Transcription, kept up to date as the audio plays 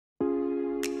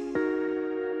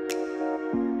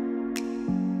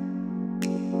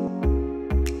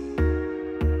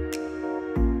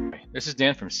This is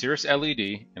Dan from Cirrus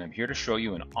LED, and I'm here to show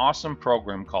you an awesome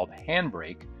program called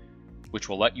Handbrake, which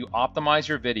will let you optimize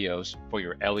your videos for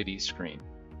your LED screen.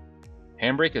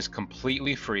 Handbrake is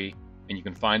completely free, and you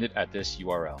can find it at this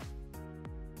URL.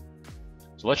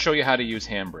 So let's show you how to use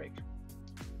Handbrake.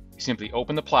 You simply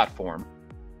open the platform,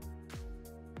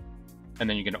 and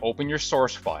then you can open your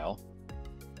source file,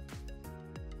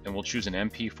 and we'll choose an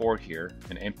MP4 here,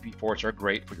 and MP4s are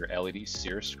great for your LED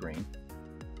Cirrus screen.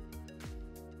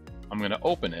 I'm going to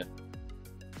open it,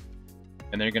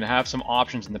 and then you're going to have some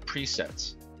options in the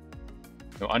presets.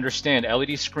 Now understand,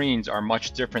 LED screens are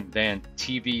much different than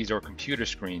TVs or computer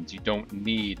screens. You don't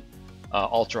need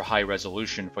ultra high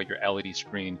resolution for your LED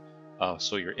screen,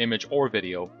 so your image or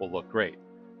video will look great.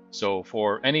 So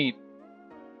for any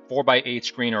 4x8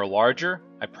 screen or larger,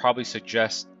 I probably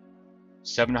suggest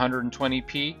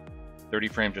 720p, 30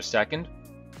 frames a second,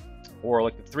 or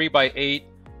like the 3x8,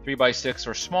 3x6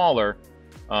 or smaller,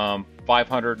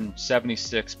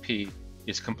 576p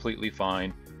is completely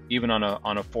fine. Even on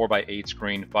a 4x8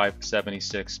 screen,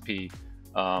 576p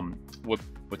would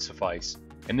suffice.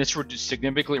 And this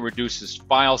significantly reduces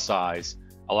file size,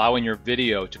 allowing your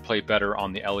video to play better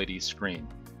on the LED screen.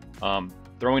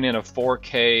 Throwing in a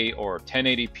 4K or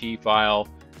 1080p file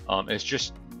is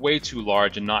just way too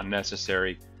large and not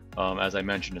necessary. As I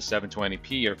mentioned, a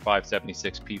 720p or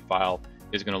 576p file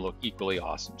is going to look equally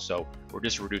awesome. So we're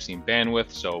just reducing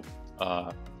bandwidth, so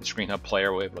the ScreenHub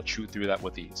player will be able to chew through that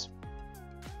with ease.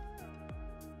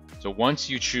 So once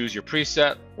you choose your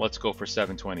preset, let's go for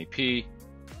 720p.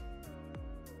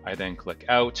 I then click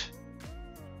out,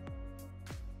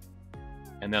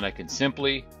 and then I can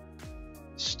simply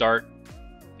start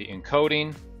the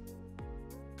encoding,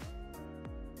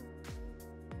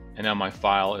 and now my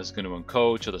file is going to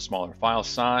encode to the smaller file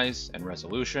size and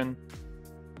resolution.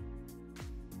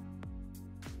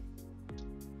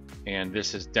 And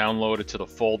this is downloaded to the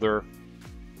folder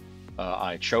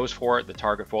I chose for it, the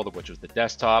target folder, which was the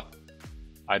desktop.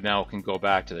 I now can go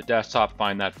back to the desktop,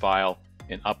 find that file,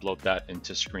 and upload that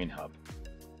into ScreenHub.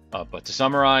 But to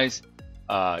summarize,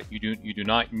 you do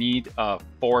not need a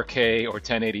 4K or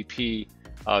 1080p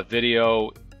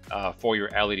video for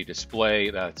your LED display.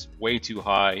 That's way too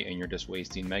high, and you're just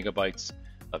wasting megabytes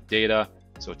of data.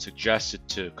 So it's suggested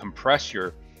to compress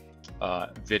your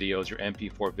videos, your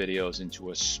MP4 videos,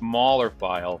 into a smaller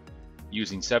file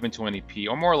using 720p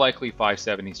or more likely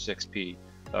 576p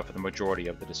for the majority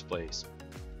of the displays.